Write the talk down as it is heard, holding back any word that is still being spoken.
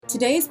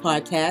Today's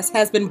podcast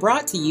has been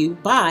brought to you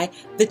by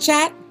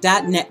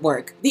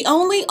thechat.network, the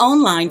only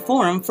online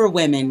forum for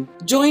women.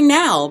 Join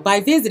now by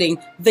visiting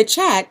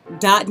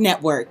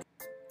thechat.network.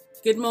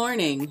 Good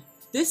morning.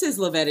 This is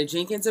Lavetta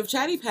Jenkins of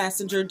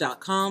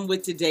chattypassenger.com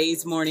with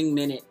today's Morning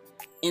Minute.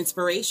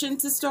 Inspiration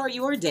to start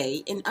your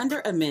day in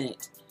under a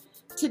minute.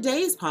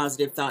 Today's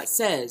positive thought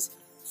says,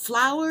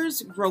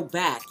 flowers grow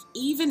back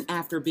even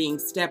after being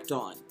stepped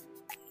on.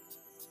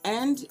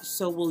 And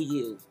so will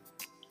you.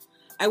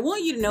 I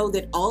want you to know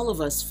that all of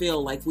us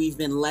feel like we've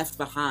been left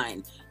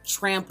behind,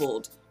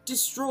 trampled,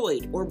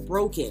 destroyed, or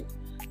broken.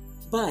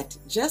 But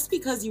just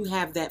because you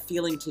have that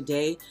feeling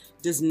today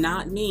does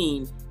not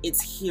mean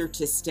it's here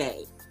to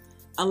stay.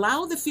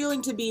 Allow the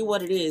feeling to be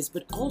what it is,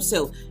 but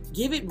also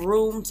give it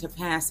room to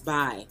pass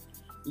by.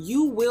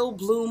 You will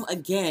bloom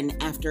again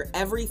after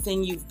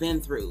everything you've been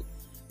through.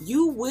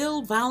 You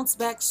will bounce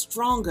back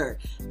stronger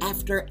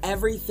after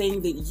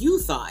everything that you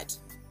thought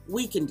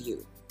weakened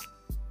you.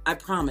 I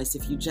promise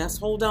if you just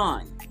hold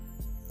on,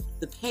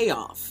 the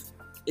payoff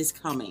is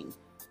coming.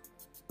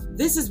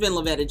 This has been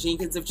Lavetta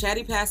Jenkins of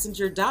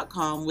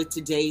chattypassenger.com with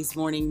today's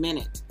Morning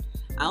Minute.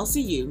 I'll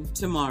see you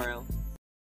tomorrow.